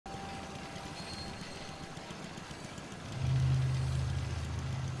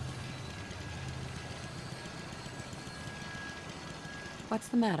What's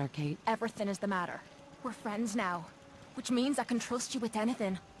the matter, Cait? Everything is the matter. We're friends now, which means I can trust you with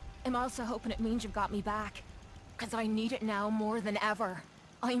anything. I'm also hoping it means you've got me back, because I need it now more than ever.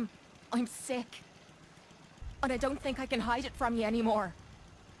 I'm sick. And I don't think I can hide it from you anymore.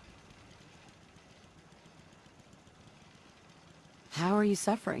 How are you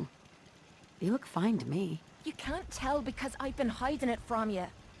suffering? You look fine to me. You can't tell because I've been hiding it from you.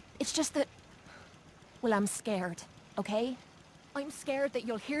 It's just that... well, I'm scared, okay? I'm scared that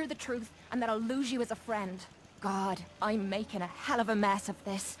you'll hear the truth and that I'll lose you as a friend. God, I'm making a hell of a mess of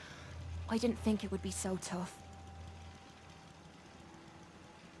this. I didn't think it would be so tough.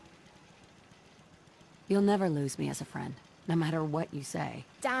 You'll never lose me as a friend, no matter what you say.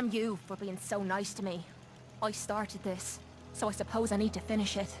 Damn you for being so nice to me. I started this, so I suppose I need to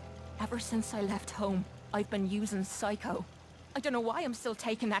finish it. Ever since I left home, I've been using Psycho. I don't know why I'm still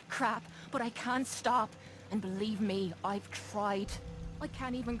taking that crap, but I can't stop. And believe me, I've tried. I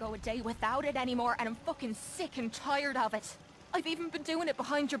can't even go a day without it anymore, and I'm fucking sick and tired of it. I've even been doing it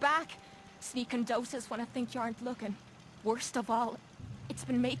behind your back. Sneaking doses when I think you aren't looking. Worst of all, it's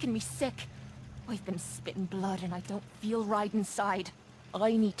been making me sick. I've been spitting blood and I don't feel right inside.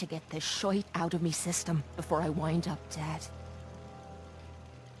 I need to get this shite out of me system before I wind up dead.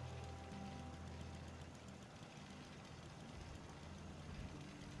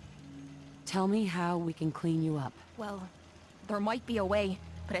 Tell me how we can clean you up. Well, there might be a way,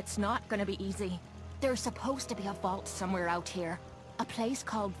 but it's not gonna be easy. There's supposed to be a vault somewhere out here. A place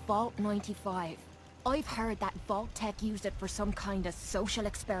called Vault 95. I've heard that Vault Tech used it for some kind of social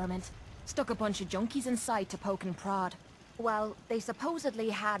experiment. Stuck a bunch of junkies inside to poke and prod. Well, they supposedly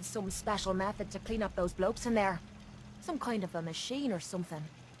had some special method to clean up those blokes in there. Some kind of a machine or something.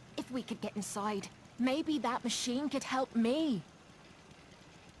 If we could get inside, maybe that machine could help me.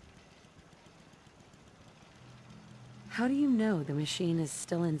 How do you know the machine is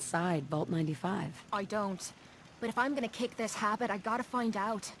still inside Vault 95? I don't. But if I'm gonna kick this habit, I gotta find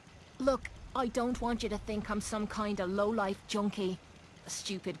out. Look, I don't want you to think I'm some kind of low-life junkie. A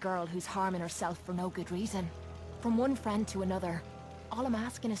stupid girl who's harming herself for no good reason. From one friend to another. All I'm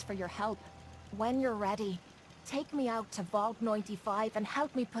asking is for your help. When you're ready, take me out to Vault 95 and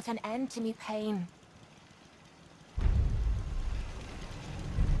help me put an end to me pain.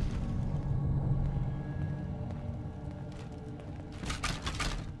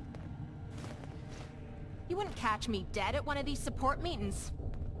 You wouldn't catch me dead at one of these support meetings.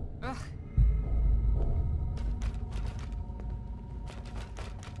 Ugh.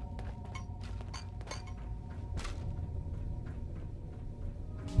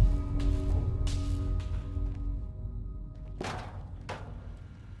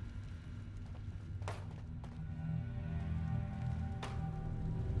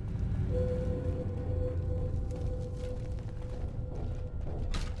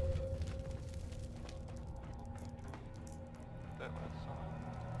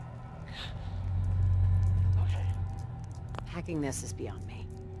 Hacking this is beyond me.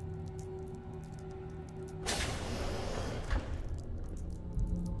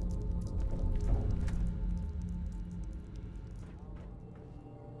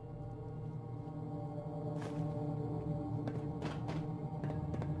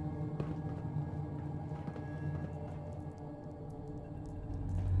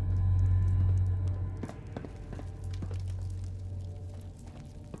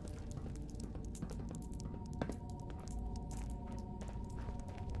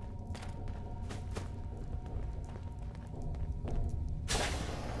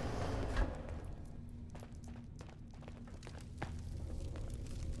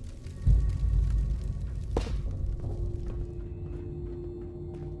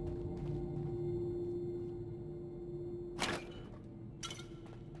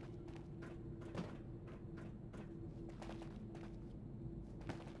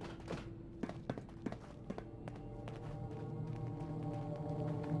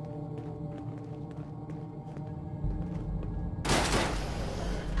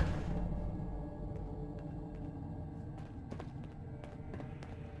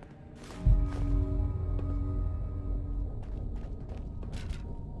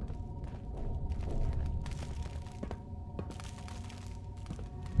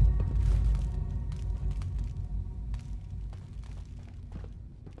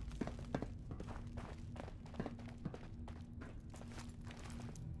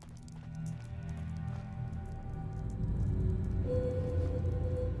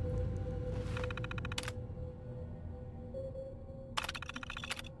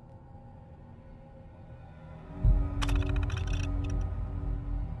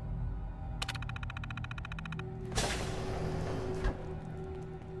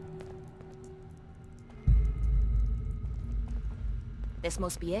 This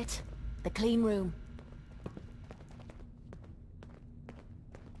must be it. The clean room.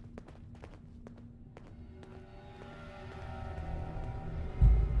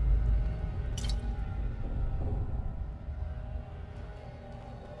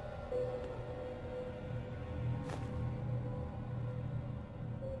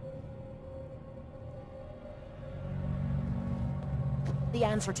 The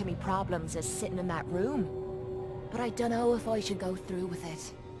answer to me problems is sitting in that room. But I don't know if I should go through with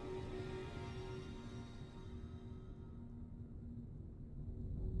it.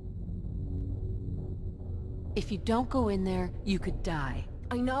 If you don't go in there, you could die.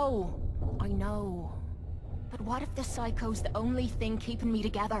 I know. But what if the psycho's the only thing keeping me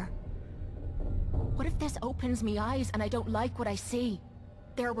together? What if this opens me eyes and I don't like what I see?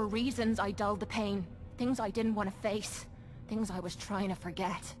 There were reasons I dulled the pain. Things I didn't want to face. Things I was trying to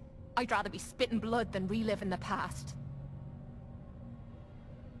forget. I'd rather be spitting blood than reliving the past.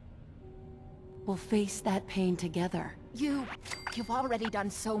 We'll face that pain together. You've already done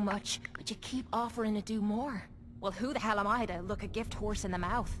so much, but you keep offering to do more. Well, who the hell am I to look a gift horse in the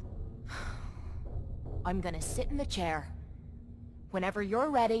mouth? I'm gonna sit in the chair. Whenever you're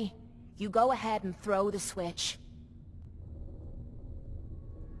ready, you go ahead and throw the switch.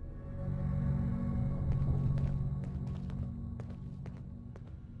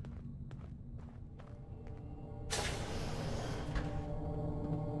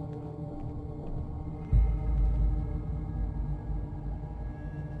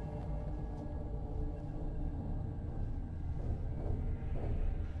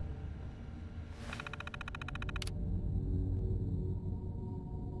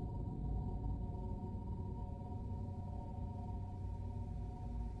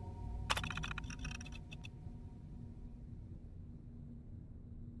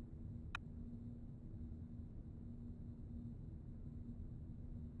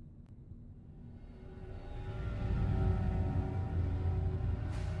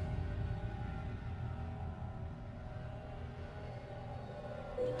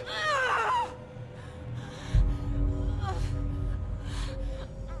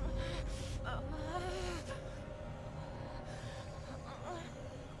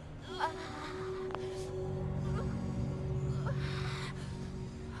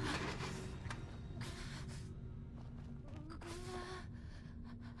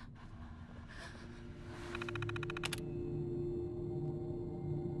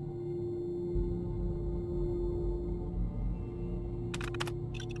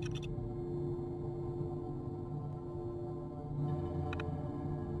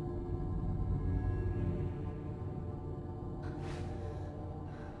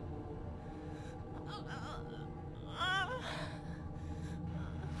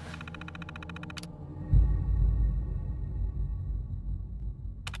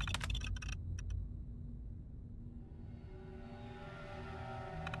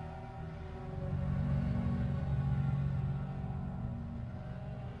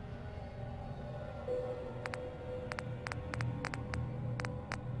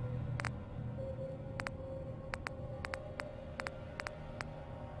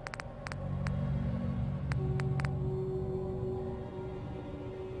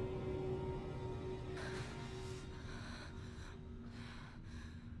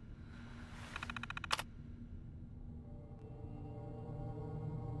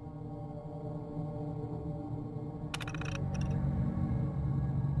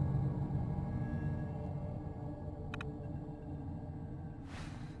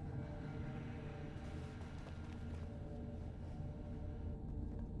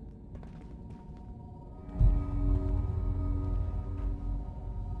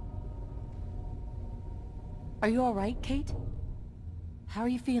 Are you all right, Cait? How are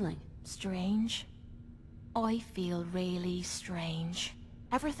you feeling? Strange. I feel really strange.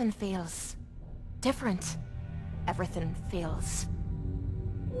 Everything feels different. Everything feels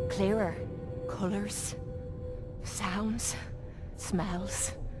clearer. Colors, sounds,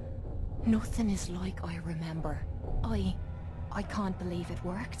 smells. Nothing is like I remember. I can't believe it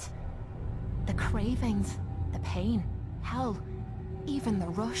worked. The cravings, the pain, hell, even the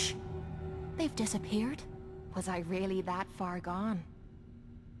rush. They've disappeared. Was I really that far gone?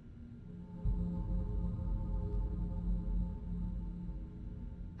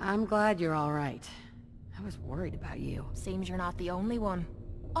 I'm glad you're all right. I was worried about you. Seems you're not the only one.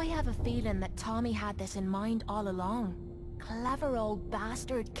 I have a feeling that Tommy had this in mind all along. Clever old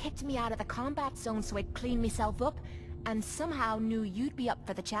bastard kicked me out of the combat zone so I'd clean myself up, and somehow knew you'd be up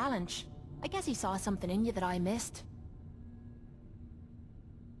for the challenge. I guess he saw something in you that I missed.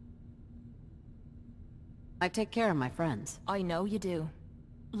 I take care of my friends. I know you do.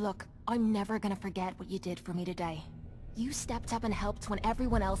 Look, I'm never gonna forget what you did for me today. You stepped up and helped when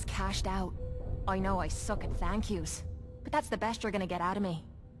everyone else cashed out. I know I suck at thank yous, but that's the best you're gonna get out of me.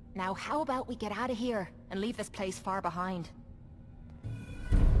 Now how about we get out of here and leave this place far behind?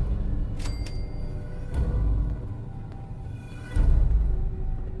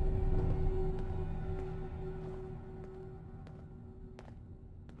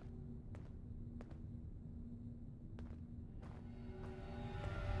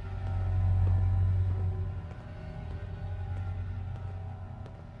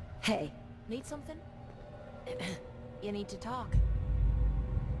 Hey, need something? You need to talk.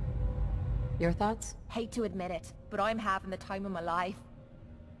 Your thoughts? Hate to admit it, but I'm having the time of my life.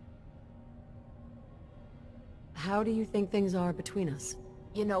 How do you think things are between us?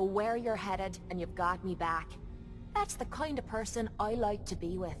 You know where you're headed, and you've got me back. That's the kind of person I like to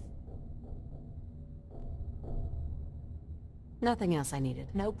be with. Nothing else I needed.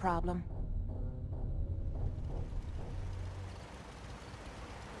 No problem.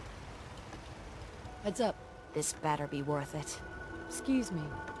 Heads up. This better be worth it. Excuse me.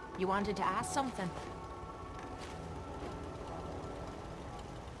 You wanted to ask something?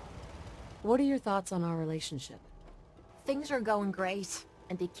 What are your thoughts on our relationship? Things are going great,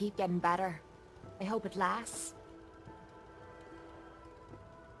 and they keep getting better. I hope it lasts.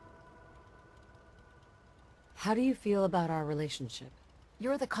 How do you feel about our relationship?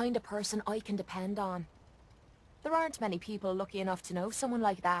 You're the kind of person I can depend on. There aren't many people lucky enough to know someone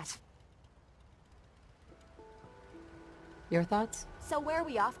like that. Your thoughts? So where are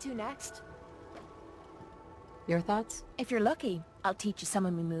we off to next? Your thoughts? If you're lucky, I'll teach you some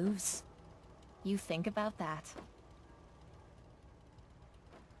of my moves. You think about that.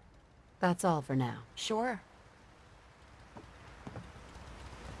 That's all for now. Sure.